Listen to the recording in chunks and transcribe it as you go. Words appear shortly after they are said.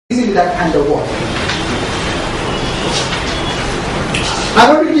easily that kind of work. I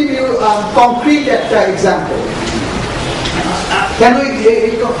want to give you a concrete example. কেন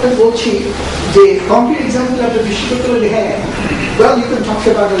এই কথা বলছি যে concrete example আপনি বিশ্লেষণ করলে হ্যাঁ, well you can talk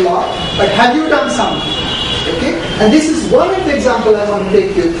about a lot, but have you done something? Okay, and this is one of the example I want to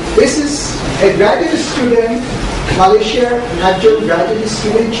take you. This is a graduate student, Malaysia, একজন graduate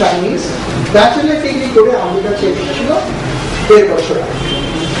student Chinese, bachelor degree করে আমাদের কাছে এসেছিল 1.5 বছর আগে।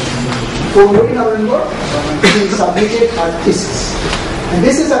 15 November, he submitted her thesis. And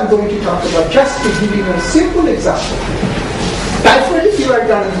this is I'm going to talk about, just to give you a simple example. Typhoid, if you are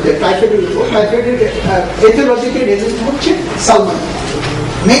done today, typhoid report, typhoid ethological result হচ্ছে Salman.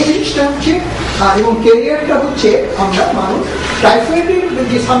 Main জিনিসটা হচ্ছে এবং ক্যারিয়ারটা হচ্ছে আমরা মানুষ টাইফয়েডের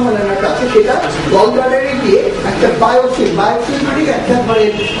যে সালমানেলাটা আছে সেটা গলব্লাডারে গিয়ে একটা বায়োফিল্ম মানে একটা মানে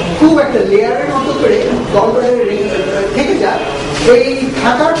খুব একটা লেয়ারের মতো করে গলব্লাডারে থেকে যায়। এই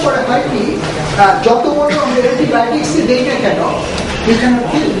থাকার পরে হয় কি যত বড় আমরা অ্যান্টিবায়োটিক্স দেই না কেন you cannot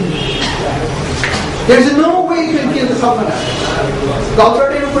kill. There is no way you can kill the salmonella.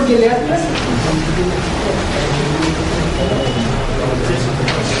 Gallbladder upor je layer hai.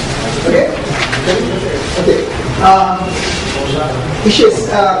 Okay? Okay. বিশেষ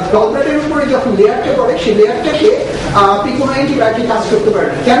গলব্লাডারের উপরে যখন লেয়ারটা পড়ে সেই লেয়ারটাকে আপনি কোনো অ্যান্টিবায়োটিক কাজ করতে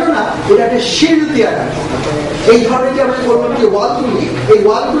পারেন, কেননা এটা একটা শিল্ড দেওয়া থাকে। এই ধরনের যে আমরা বললাম যে ওয়ালগুলি, এই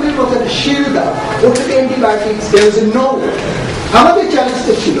ওয়ালগুলির মধ্যে একটা শিল্ড দেওয়া, ওটাতে antibiotics there is no way. আমাদের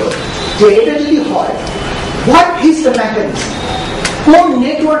চ্যালেঞ্জটা ছিল যে এটা যদি হয়, হোয়াট ইজ দ্য মেকানিজম, কোন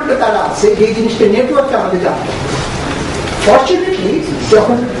নেটওয়ার্কটা তারা আছে, এই জিনিসটা নেটওয়ার্কটা আমাদের জানতে। ফর্চুনেটলি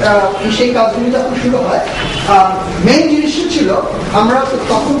যখন সেই কাজগুলি যখন শুরু হয়, মেইন জিনিসটা ছিল আমরা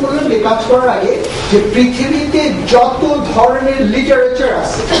তখন বললাম যে কাজ করার আগে যে পৃথিবীতে যত ধরনের লিটারেচার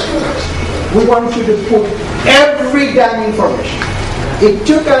আছে, we want you to put every damn information. It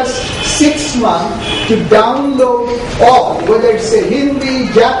took us 6 months to download all, whether it's Hindi,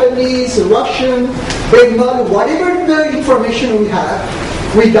 Japanese, Russian, Bengali, whatever the information we have,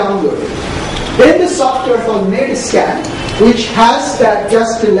 we downloaded. Then the software called Mediscan, which has that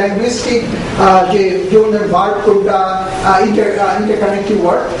just linguistic verb interconnected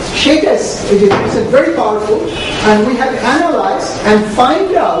word. It's very powerful, and we have analyzed and find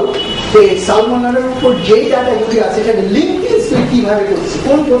out the salmonella উপর যে ডাটাগুলি আছে সেটা linkage কিভাবে করছে,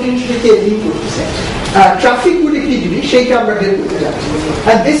 কোন প্রোটিনকে link করছে, traffic গুলি কি জিনিস সেইটা আমরা বের করতে যাচ্ছি।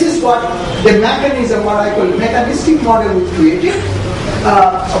 And this is what the mechanism, what I call mechanistic model we created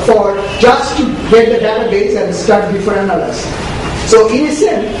for just to get the database and start different analysis. So in a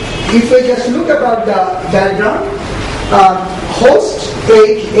sense, if we just look about the background, host,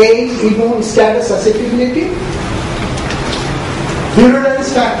 age, immune status, susceptibility, virulence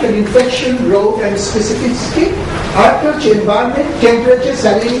factor, infection, route and specificity, approach, environment, temperature,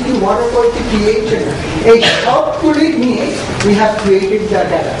 salinity, water quality, pH, and age. Outputly, we have created the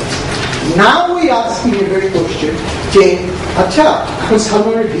database. Now we ask you a very question, যে আচ্ছা এখন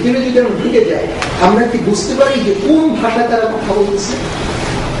সালমানের ভিতরে যদি আমরা ঢুকে যাই, আমরা কি বুঝতে পারি যে কোন ভাষা তারা কথা বলতেছে,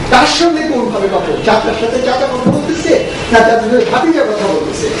 তার সঙ্গে কোন ভাবে কথা বলছে, চাচার সাথে চাচা কথা বলতেছে না তাদের সাথে ভাতিজা কথা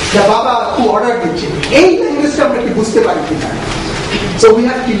বলতেছে, না বাবা খুব অর্ডার দিচ্ছে, এই ল্যাঙ্গুয়েজটা আমরা কি বুঝতে পারি কিনা। So we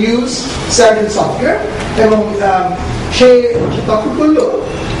have to use certain software, এবং সে তখন করলো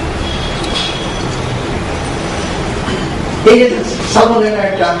salmonella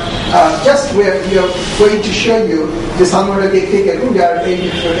একটা just where we are going to show you the salmonella দেখতে গেলে যার এই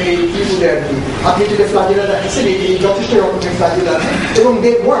পিপুলে আর কি আপনি যেটা ফ্লাজেলা দেখেছেন এই যথেষ্ট রকমের ফ্লাজেলা এবং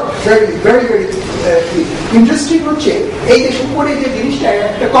they work very very very interesting হচ্ছে এই যে উপরে যে জিনিসটা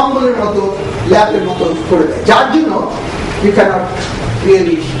একটা কম্বলের মতো ল্যাপের মতো করে দেয়, যার জন্য you cannot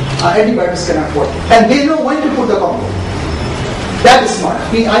really antibiotics cannot work, and they know when to put the combo. That is smart.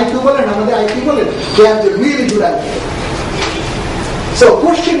 IQ বলেন আমাদের IQ বলেন, they have the really good IQ. So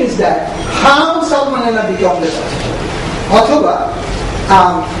question is that how salmonella become the pathogen? অথবা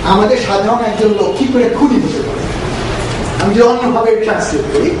আমাদের সাধারণ একজন লোক কি করে খুনি হতে পারে, আমি যদি অন্যভাবে ট্রান্সলেট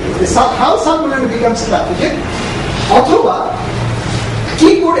করি, how salmonella becomes pathogen, অথবা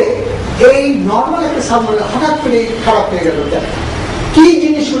কি করে এই নর্মাল একটা সালমোনেলা হঠাৎ করে খারাপ হয়ে গেল, কি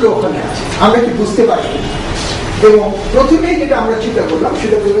জিনিসগুলো ওখানে আছে আমরা কি বুঝতে পারি। এবং প্রথমেই যেটা আমরা চিন্তা করলাম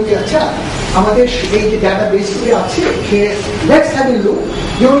সেটা বললাম যে আচ্ছা আমাদের এই যে ডাটা বেসগুলি আছে সে লেটস হ্যাভ এ লুক।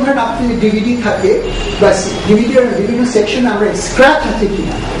 যেমন ধরেন আপনি ডিভিডি থাকে বা ডিভিডির বিভিন্ন সেকশনে আমরা স্ক্র্যাচ আছে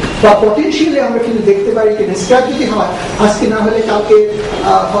কিনা, বা পটেনশিয়ালি আমরা কিন্তু দেখতে পারি কিনা। স্ক্র্যাচ যদি হয় আজকে না হলে কালকে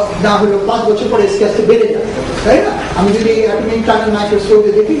না হলেও 5 বছর পরে স্ক্র্যাচটা বেড়ে যাবে, তাই না? আমি যদি অ্যাটমিক টানেল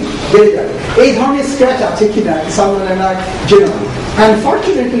মাইক্রোস্কোপে দেখি বেড়ে যাবে। এই ধরনের স্ক্র্যাচ আছে কিনা সালমোনেলার জিনোমে, and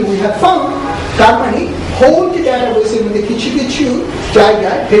fortunately we have found তার মানে হোল্ড ডাটাবেসের মধ্যে কিছু কিছু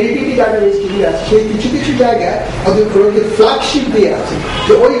জায়গায় হেরিডিটি ডাটাবেস যদি আছে সেই কিছু কিছু জায়গায় ওদেরকে ফ্ল্যাগশিপ দিয়ে আছে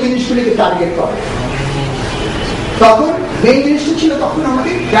যে ওই জিনিসগুলিকে টার্গেট করে। তখন মেইন জিনিসটা ছিল তখন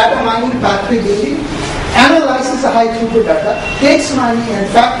আমাদের data mining pathway building, analyzes the high throughput data, takes mining and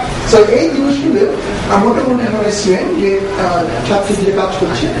fact. So এই জিনিসগুলো মোটামুটি আমার স্টুডেন্ট যে ছাত্রী যে কাজ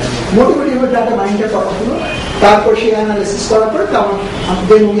করছে মোটামুটি আমার ডাটা মাইনটা করা হলো, তারপর সেই অ্যানালিসিস করার পর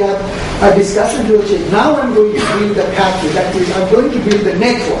then we have a discussion which is now I'm going to build the pathway, that is I'm going to build the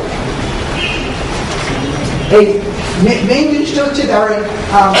network. এই main জিনিসটা হচ্ছে ধরেন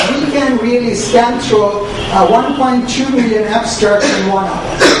we can really scan through 1.2 million abstracts in 1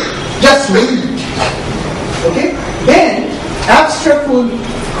 hour. Just read. Okay? Then abstract will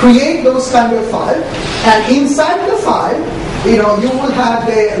create those kind of files, and inside the file, you will have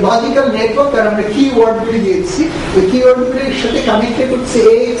the logical network that আমরা keyword গুলি দিয়েছি। ওই keyword গুলির সাথে connected হচ্ছে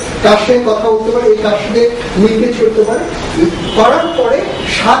এই কার সাথে কথা বলতে পারে, এই কার সাথে লিঙ্কেজ করতে পারে। করার পরে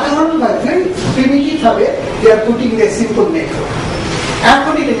সাধারণভাবে প্রিমিটিভ ভাবে they are putting a simple network.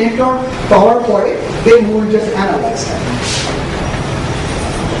 এখন এই নেটওয়ার্ক পাওয়ার পরে they will just analyze that.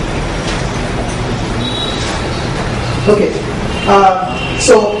 Okay,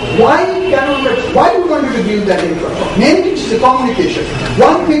 so why we wanted to build that network? Mainly it's the communication.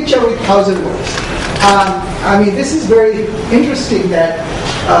 One picture with 1,000 words. I mean, this is very interesting that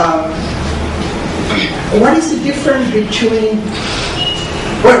what is the difference between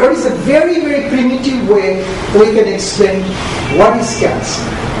what is a very, very primitive way we can explain what is cancer?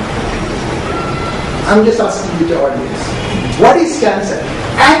 I'm just asking you the audience. What is cancer?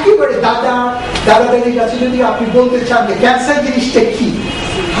 একেবারে দাদাদের কাছে যদি আপনি বলতে চান যে cancer জিনিসটা কি,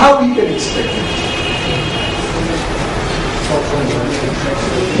 how you can explain it?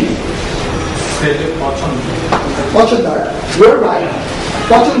 পছন্দারা, you're right.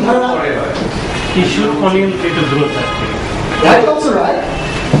 পছন্দারা tissue অনিয়ন্ত্রিত গ্রোথ। That's also right.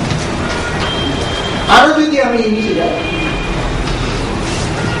 আরো যদি আমি ইংলিশে যাই,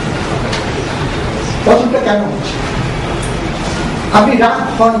 পছন্দটা কেন হচ্ছে? আপনি রাগ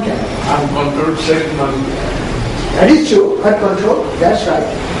হন কেন? Uncontrolled self-money. That is true. Uncontrolled. That's right.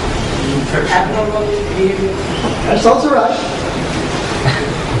 Abnormal behavior. That's also right.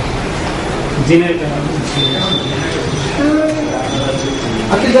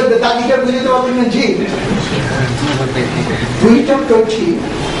 আপনি যদি তালিকা বুঝতে পারবেন না জি দুইটা প্রোটিন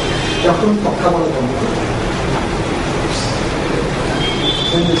যখন কথা বলা বন্ধ করে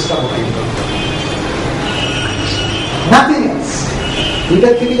nothing else.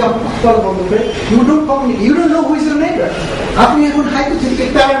 দুইটার থেকে যখন কথা বলা বন্ধ করে you don't know who is your neighbor. আপনি এখন hypothetically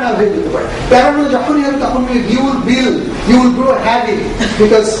paranoid হয়ে যেতে পারেন। Paranoid যখনই হবে তখন you will grow heavy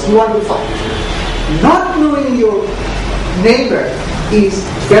because you want to fight. Not knowing your neighbor is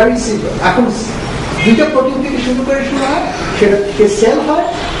very simple. এখন দুইটা প্রোটিন থেকে শুরু করে শুরু হয়, সেটা থেকে সেল হয়,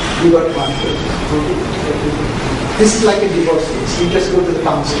 you got one protein. This is like a divorce case. You just go to the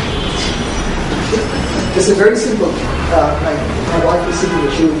counselor. It's a very simple. My wife is simple.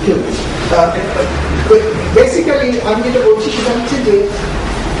 She will kill me. Basically, I'm going to go to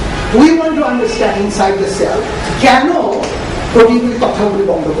we want to understand inside the cell. কেন প্রোটিনগুলি কথাগুলি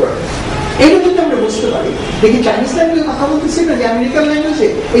বন্ধ করে? এটা যদি আমরা বুঝতে পারি, দেখি চাইনিজ ল্যাঙ্গুয়েজে কথা বলতেছি না যে আমেরিকান ল্যাঙ্গুয়েজে,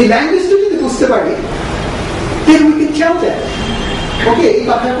 এই ল্যাঙ্গুয়েজটা যদি বুঝতে পারি, then we can tell them, okay, এই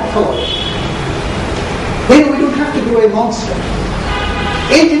কথায় কথা বলো. Then we don't have to do a monster.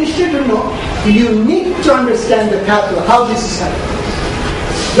 এই জিনিসটার জন্য you need to understand the pathway, how this is happening.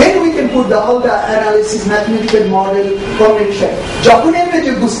 Then we can put all the analysis, mathematical model, combination. যখন আমরা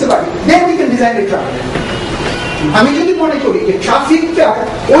যে বুঝতে পারি, then we can design a traffic. আমি যদি মনে করি যে ট্রাফিকটা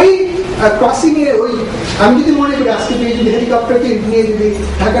ওই ক্রসিং এ ওই আমি যদি মনে করি আজকে যদি হেলিকপ্টারকে নিয়ে যদি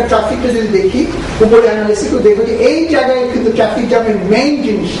ঢাকার ট্রাফিকটা যদি দেখি উপরে অ্যানালিসিস করে দেখো যে এই জায়গায় কিন্তু ট্রাফিক জ্যামের মেইন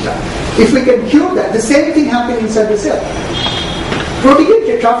জিনিসটা, if we can cure that, the same thing happen inside the cell. প্রোটিনের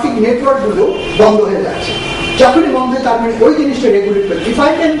যে ট্রাফিক নেটওয়ার্ক গুলো বন্ধ হয়ে যাচ্ছে, যখনই বন্ধ হয় তার মানে ওই জিনিসটা রেগুলেট করে, if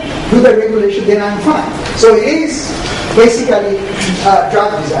I can do the regulation then I'm fine. So it is basically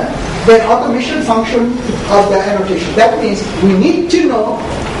drug design. Then automation function of the annotation, that means we need to know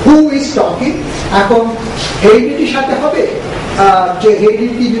who is talking. এখন হেরিডিটির সাথে হবে যে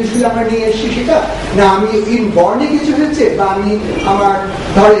heredity জিনিসগুলো আমরা নিয়ে এসেছি সেটা না, আমি ইনবর্নে কিছু হয়েছে, বা আমি আমার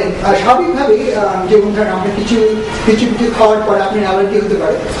ধরেন স্বাভাবিকভাবে যেমন ধরেন আমরা কিছু খাওয়ার পরে আপনার অ্যালার্জি হতে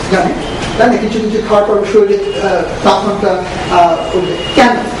পারে, জানেন তাই না? কিছু খাওয়ার পর শরীরে তাপমাত্রা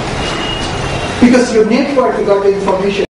কেন? Because your network got the information.